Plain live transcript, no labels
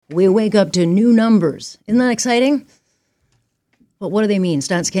We wake up to new numbers. Isn't that exciting? But what do they mean?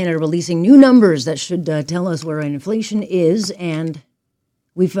 Stats Canada releasing new numbers that should tell us where inflation is, and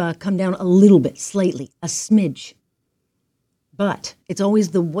we've come down a little bit, slightly, a smidge. But it's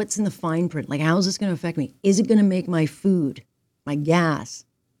always the what's in the fine print. Like, how is this going to affect me? Is it going to make my food, my gas,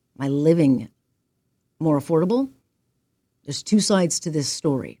 my living more affordable? There's two sides to this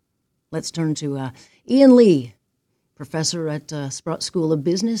story. Let's turn to Ian Lee, professor at Sprott School of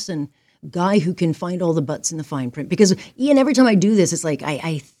Business and guy who can find all the butts in the fine print. Because, Ian, every time I do this, it's like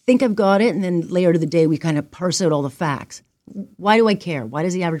I think I've got it, and then later of the day, we kind of parse out all the facts. Why do I care? Why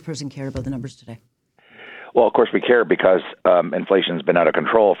does the average person care about the numbers today? Well, of course, we care because inflation's been out of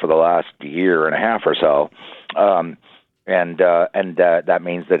control for the last year and a half or so. And that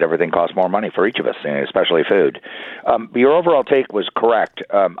means that everything costs more money for each of us, especially food. Your overall take was correct.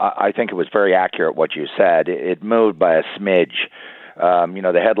 I think it was very accurate what you said. It moved by a smidge.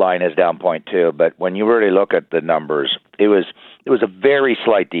 The headline is down 0.2, but when you really look at the numbers, it was a very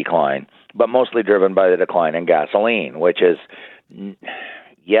slight decline, but mostly driven by the decline in gasoline, which is,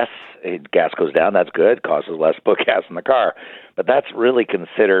 yes, gas goes down, that's good, costs less to put gas in the car, but that's really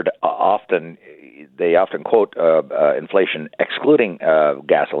considered they often quote inflation excluding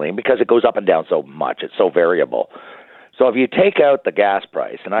gasoline because it goes up and down so much, it's so variable. So if you take out the gas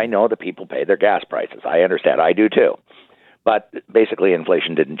price, and I know that people pay their gas prices, I understand, I do too. But basically,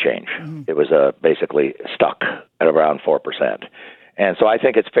 inflation didn't change. Mm-hmm. It was basically stuck at around 4%. And so I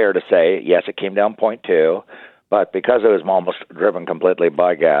think it's fair to say, yes, it came down 0.2, but because it was almost driven completely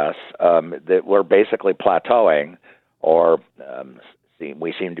by gas, that we're basically plateauing, or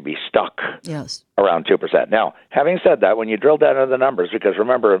we seem to be stuck around 2%. Now, having said that, when you drill down into the numbers, because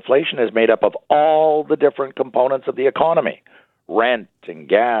remember, inflation is made up of all the different components of the economy, rent and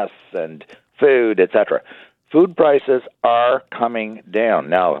gas and food, etc. Food prices are coming down.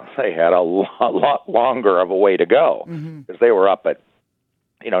 Now, they had a lot longer of a way to go because they were up at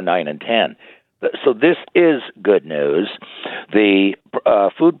 9 and 10. So this is good news. The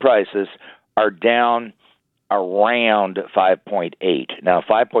food prices are down around 5.8. Now,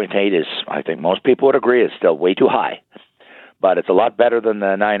 5.8 is, I think most people would agree, is still way too high. But it's a lot better than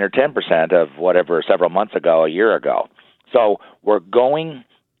the 9 or 10% of whatever several months ago, a year ago. So we're going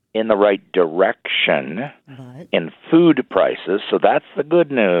in the right direction in food prices, so that's the good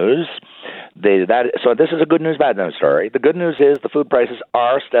news. So this is a good news, bad news story. The good news is the food prices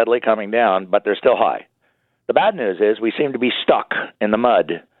are steadily coming down, but they're still high. The bad news is we seem to be stuck in the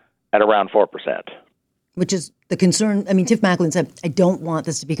mud at around 4%. Which is the concern. I mean, Tiff Macklin said, I don't want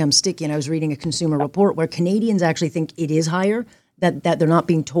this to become sticky, and I was reading a Consumer Report where Canadians actually think it is higher, that they're not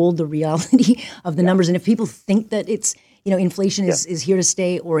being told the reality of the numbers. And if people think that it's inflation is here to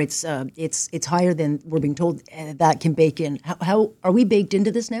stay, or it's higher than we're being told, that can bake in. How are we baked into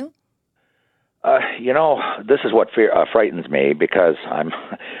this now? This is what frightens me, because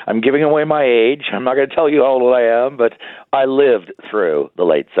I'm giving away my age. I'm not going to tell you how old I am, but I lived through the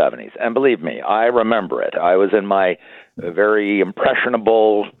late 70s, and believe me, I remember it. I was in my very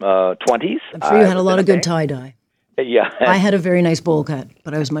impressionable 20s. I'm sure you had a lot of good tie-dye. Yeah. I had a very nice bowl cut,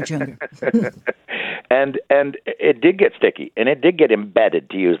 but I was much younger. And it did get sticky, and it did get embedded,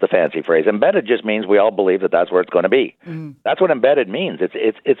 to use the fancy phrase. Embedded just means we all believe that that's where it's going to be. Mm-hmm. That's what embedded means.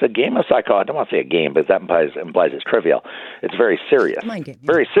 It's a game of psychology. I don't want to say a game, because that implies it's trivial. It's very serious. Mind game,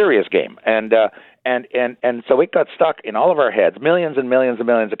 very serious game. And so it got stuck in all of our heads, millions and millions and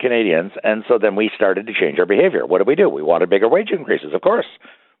millions of Canadians, and so then we started to change our behavior. What did we do? We wanted bigger wage increases, of course.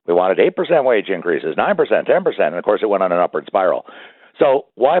 We wanted 8% wage increases, 9%, 10%, and of course it went on an upward spiral. So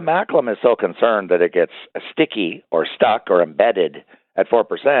why Macklem is so concerned that it gets sticky or stuck or embedded at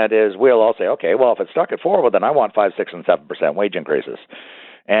 4% is we'll all say, okay, well, if it's stuck at 4, well, then I want 5, 6, and 7% wage increases.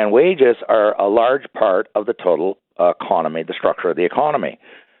 And wages are a large part of the total economy, the structure of the economy.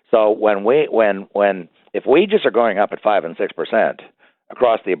 So if wages are going up at 5 and 6%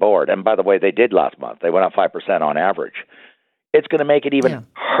 across the board, and by the way, they did last month, they went up 5% on average, it's going to make it even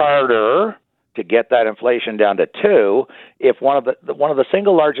harder to get that inflation down to 2 if one of the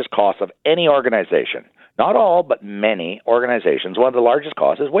single largest costs of any organization, not all, but many organizations, one of the largest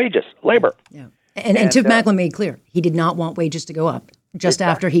costs is wages, labor. Yeah. And Tiff Macklem made clear he did not want wages to go up just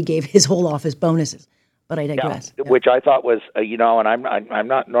after he gave his whole office bonuses. But I digress. Yeah. Which I thought was, and I'm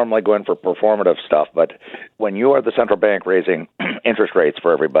not normally going for performative stuff, but when you are the central bank raising interest rates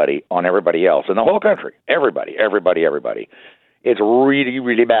for everybody, on everybody else in the whole country, everybody, it's really,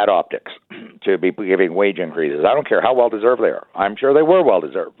 really bad optics to be giving wage increases. I don't care how well-deserved they are. I'm sure they were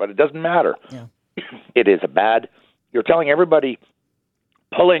well-deserved, but it doesn't matter. Yeah. It is you're telling everybody,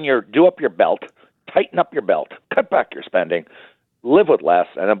 do up your belt, tighten up your belt, cut back your spending, live with less.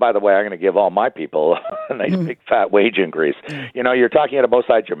 And then, by the way, I'm going to give all my people a nice big fat wage increase. You know, you're talking out of both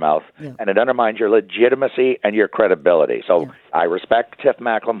sides of your mouth, and it undermines your legitimacy and your credibility. So I respect Tiff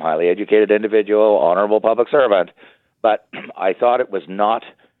Macklem, highly educated individual, honorable public servant, but I thought it was not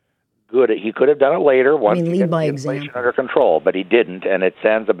good. He could have done it later once he gets the inflation under control, but he didn't, and it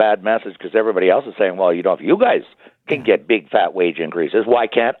sends a bad message because everybody else is saying, well, you know, if you guys can get big fat wage increases, why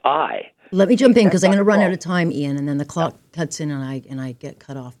can't I? Let me jump in because I'm going to run out of time, Ian, and then the clock cuts in and I get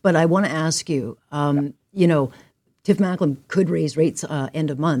cut off. But I want to ask you, you know, Tiff Macklem could raise rates end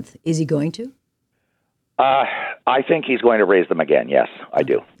of month. Is he going to? I think he's going to raise them again. Yes, I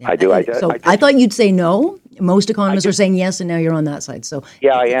do. Yeah. I do. I thought you'd say no. Most economists are saying yes, and now you're on that side. So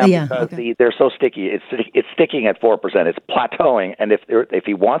yeah, I am. Because they're so sticky. It's sticking at 4%. It's plateauing, and if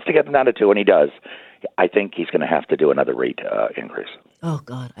he wants to get them down to 2%, and he does, I think he's going to have to do another rate increase. Oh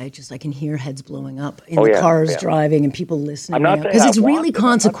God, I can hear heads blowing up in the cars driving and people listening. I'm not because it's really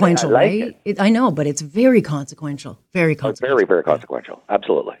consequential, right? I know, but it's very consequential. Very consequential. Very, very consequential.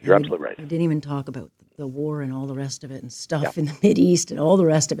 Absolutely, you're absolutely right. We didn't even talk about the war and all the rest of it and stuff in the Mideast and all the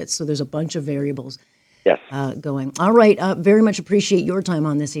rest of it. So there's a bunch of variables. Going. All right. Very much appreciate your time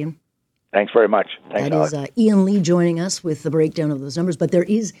on this, Ian. Thanks very much. Thanks, that is Ian Lee joining us with the breakdown of those numbers. But there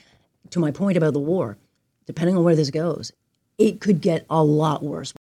is, to my point about the war, depending on where this goes, it could get a lot worse.